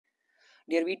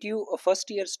Dear VTU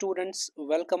first year students,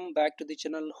 welcome back to the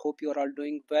channel. Hope you are all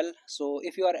doing well. So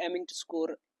if you are aiming to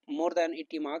score more than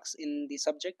 80 marks in the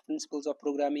subject principles of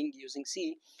programming using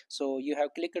C, so you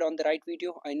have clicked on the right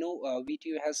video. I know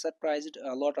VTU has surprised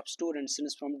a lot of students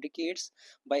since from decades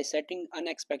by setting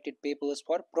unexpected papers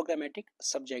for programmatic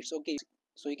subjects. Okay,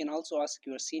 so you can also ask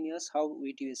your seniors how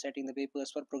VTU is setting the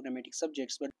papers for programmatic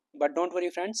subjects. But don't worry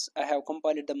friends, I have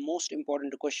compiled the most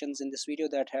important questions in this video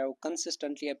that have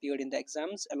consistently appeared in the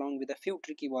exams along with a few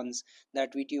tricky ones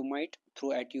that VTU might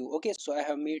throw at you. Okay, so I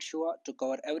have made sure to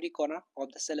cover every corner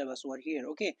of the syllabus over here.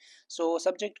 Okay, so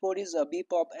subject code is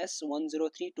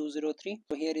BPOPS103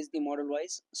 So here is the model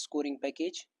wise scoring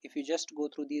package. If you just go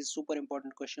through these super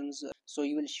important questions, so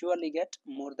you will surely get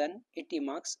more than 80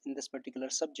 marks in this particular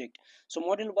subject. So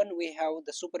model 1, we have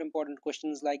the super important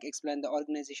questions like explain the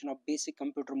organization of basic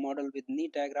computer model with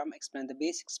neat diagram, explain the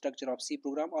basic structure of C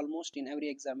program. Almost in every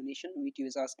examination VTU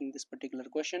is asking this particular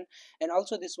question. And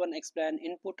also this one, explain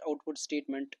input output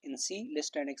statement in C,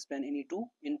 list and explain any two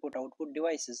input output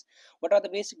devices. What are the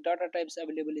basic data types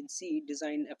available in C?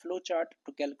 Design a flow chart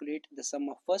to calculate the sum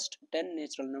of first 10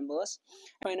 natural numbers.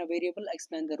 Find a variable,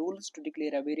 explain the rules to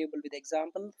declare a variable with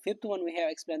example. Fifth one, we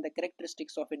have explain the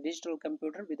characteristics of a digital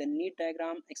computer with a neat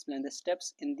diagram, explain the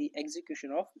steps in the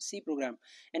execution of C program.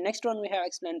 And next one, we have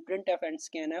explained printf and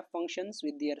scanf functions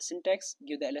with their syntax,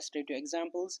 give the illustrative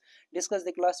examples, discuss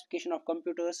the classification of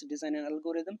computers, design an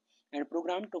algorithm and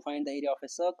program to find the area of a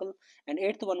circle. And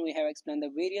eighth one, we have explained the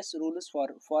various rules for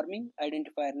forming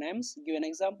identifier names, give an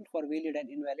example for valid and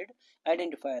invalid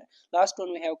identifier. Last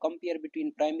one, we have compare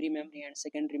between primary memory and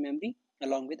secondary memory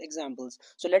along with examples.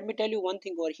 So let me tell you one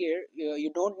thing over here.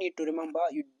 You don't need to remember,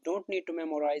 you don't need to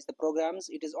memorize the programs.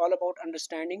 It is all about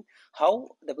understanding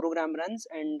how the program runs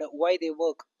and why they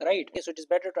work, right? Okay, so it is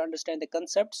better to understand the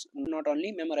concepts, not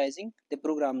only memorizing the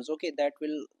programs. Okay, that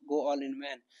will go all in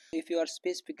one. If you are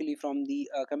specifically from the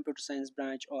computer science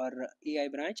branch or AI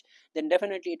branch, then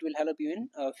definitely it will help you in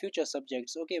future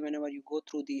subjects. Okay, whenever you go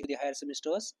through the higher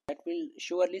semesters, that will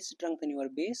surely strengthen your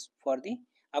base for the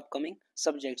upcoming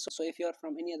subjects. So if you are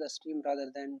from any other stream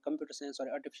rather than computer science or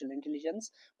artificial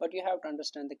intelligence, but you have to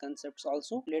understand the concepts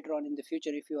also later on in the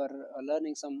future. If you are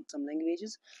learning some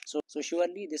languages, so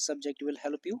surely this subject will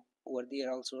help you over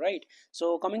there also, right?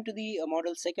 So coming to the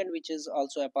model second, which is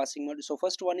also a passing module. So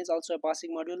first one is also a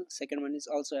passing module, second one is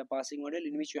also a passing module,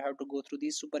 in which you have to go through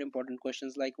these super important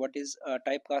questions like what is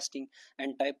typecasting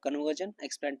and type conversion,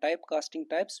 explain typecasting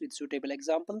types with suitable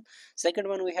example. Second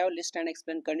one, we have list and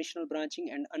explain conditional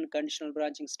branching and unconditional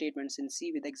branching statements in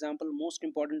C with example, most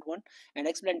important one. And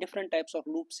explain different types of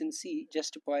loops in C,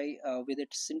 justify with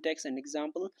its syntax and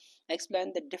example.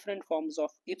 Explain the different forms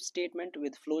of if statement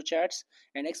with flowcharts,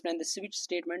 and explain the switch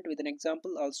statement with an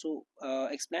example. Also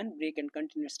explain break and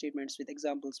continue statements with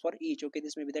examples for each. Okay,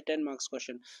 this may be the 10 marks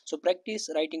question. So practice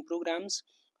writing programs.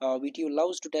 VTU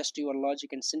loves to test your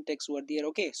logic and syntax over there.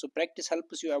 Okay, so practice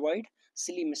helps you avoid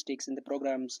silly mistakes in the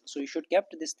programs, so you should keep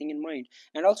this thing in mind.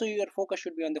 And also your focus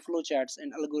should be on the flowcharts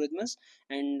and algorithms,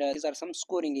 and these are some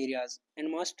scoring areas,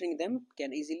 and mastering them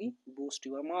can easily boost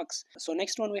your marks. So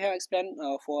next one, we have explain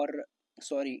the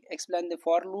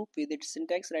for loop with its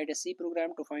syntax. Write a C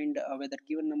program to find whether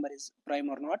given number is prime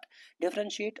or not.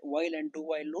 Differentiate while and do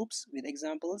while loops with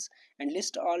examples, and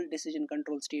list all decision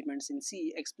control statements in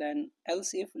C. Explain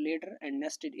else if, later and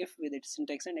nested if with its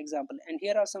syntax and example. And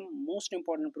here are some most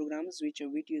important programs which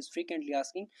VTU is frequently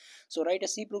asking. So write a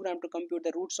C program to compute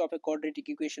the roots of a quadratic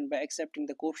equation by accepting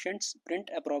the coefficients,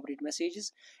 print appropriate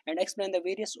messages, and explain the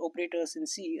various operators in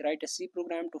C. Write a C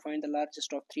program to find the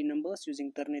largest of three numbers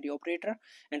using ternary operator,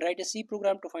 and write a C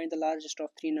program to find the largest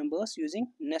of three numbers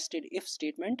using nested if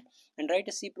statement, and write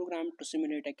a C program to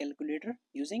simulate a calculator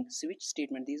using switch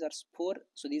statement. These are four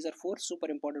super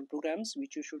important programs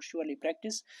which you should surely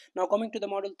practice. Now coming to the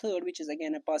model third, which is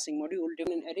again a passing module.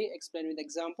 Define an array, explain with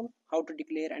example how to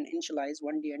declare and initialize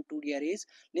 1D and 2D arrays,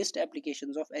 list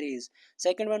applications of arrays.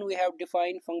 Second one, we have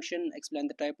define function, explain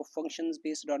the type of functions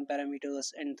based on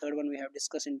parameters. And third one, we have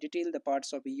discussed in detail the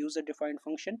parts of a user defined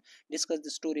function, discuss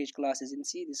the storage classes in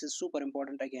C. This is super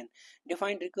important again.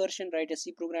 Define recursion, write a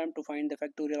C program to find the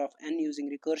factorial of n using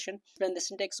recursion. Explain the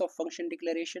syntax of function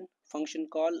declaration, function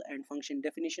call and function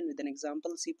definition with an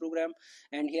example C program.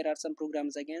 And here are some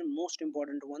programs again, most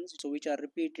important ones, so which are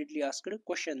repeatedly asked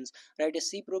questions. Write a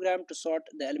C program to sort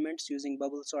the elements using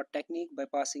bubble sort technique by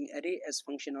passing array as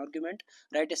function argument.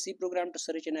 Write a C program to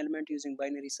search an element using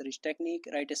binary search technique.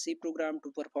 Write a C program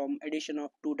to perform addition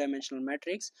of two-dimensional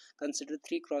matrix. Consider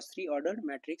 3 cross 3 ordered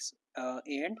matrix A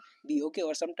and B. Okay,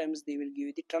 or sometimes they will give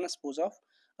you the transpose of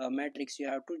matrix, you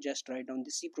have to just write down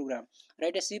the C program.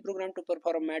 Write a C program to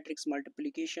perform matrix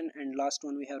multiplication, and last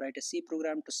one we have write a C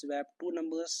program to swap two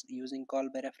numbers using call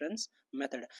by reference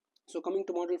method. So coming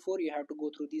to model 4, you have to go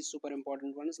through these super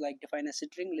important ones like define a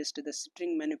string, list the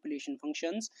string manipulation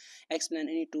functions, explain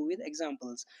any two with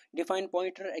examples. Define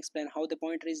pointer, explain how the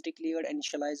pointer is declared,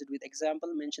 initialize it with example,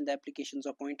 mention the applications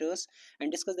of pointers,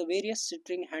 and discuss the various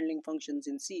string handling functions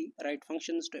in C. Write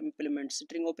functions to implement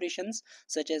string operations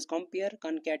such as compare,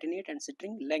 concatenate, and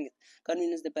string length.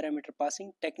 Convenience the parameter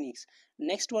passing techniques.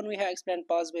 Next one we have explain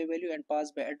pass by value and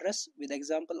pass by address with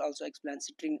example. Also explain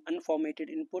string unformatted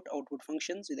input output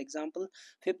functions with example.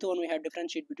 Fifth one we have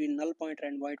differentiate between null pointer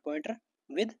and void pointer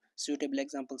with suitable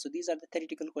examples. So these are the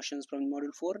theoretical questions from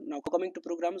module 4. Now coming to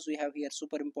programs, we have here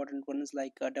super important ones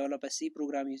like develop a C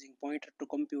program using pointer to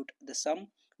compute the sum,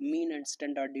 mean, and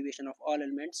standard deviation of all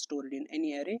elements stored in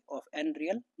any array of n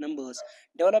real numbers.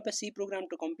 Develop a C program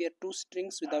to compare two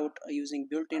strings without using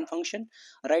built-in function.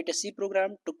 Write a C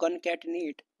program to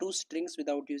concatenate two strings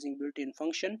without using built-in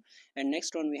function. And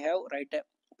next one we have write a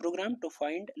program to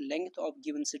find length of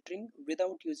given string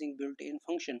without using built-in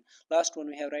function. Last one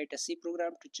we have write a C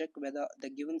program to check whether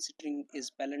the given string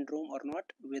is palindrome or not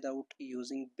without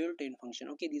using built-in function.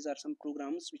 Okay, these are some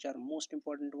programs which are most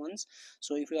important ones.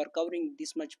 So if you are covering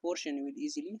this much portion, you will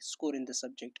easily score in the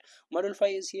subject. Module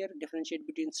 5 is here, differentiate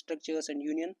between structures and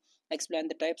union. Explain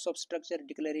the types of structure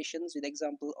declarations with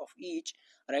example of each.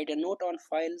 Write a note on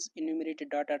files enumerated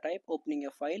data type opening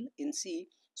a file in C.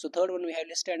 So third one we have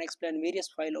list and explain various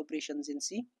file operations in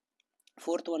C.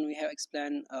 Fourth one we have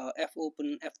explain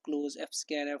fopen, fclose,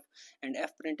 fscanf, and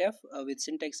fprintf with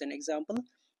syntax and example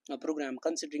program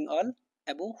considering all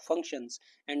above functions.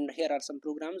 And here are some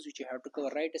programs which you have to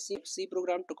cover. Write a C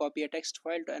program to copy a text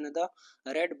file to another,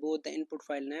 read both the input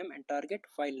file name and target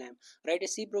file name. Write a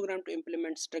C program to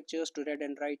implement structures to read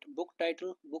and write book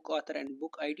title, book author, and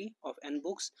book ID of n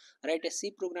books. Write a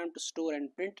C program to store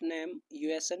and print name,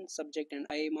 USN, subject, and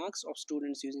IA marks of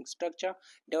students using structure.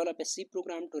 Develop a C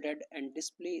program to read and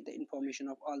display the information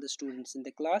of all the students in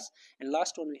the class. And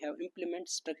last one we have implement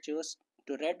structures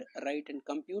to read, write, and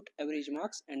compute average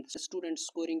marks and students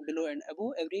scoring below and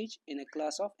above average in a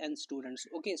class of n students.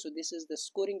 Okay, so this is the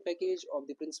scoring package of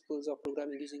the principles of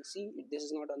programming using C. This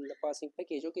is not on the passing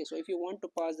package. Okay, so if you want to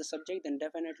pass the subject, then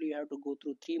definitely you have to go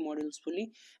through 3 modules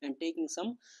fully and taking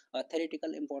some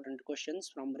theoretical important questions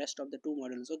from rest of the 2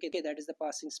 modules. Okay, that is the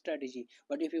passing strategy.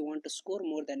 But if you want to score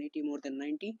more than 80, more than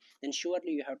 90, then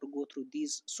surely you have to go through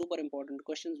these super important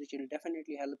questions which will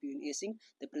definitely help you in acing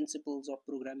the principles of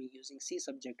programming using C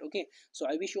subject. Okay, so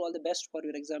I wish you all the best for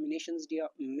your examinations, dear.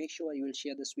 Make sure you will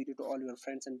share this video to all your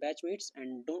friends and batchmates,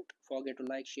 and don't forget to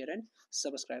like, share, and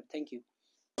subscribe. Thank you.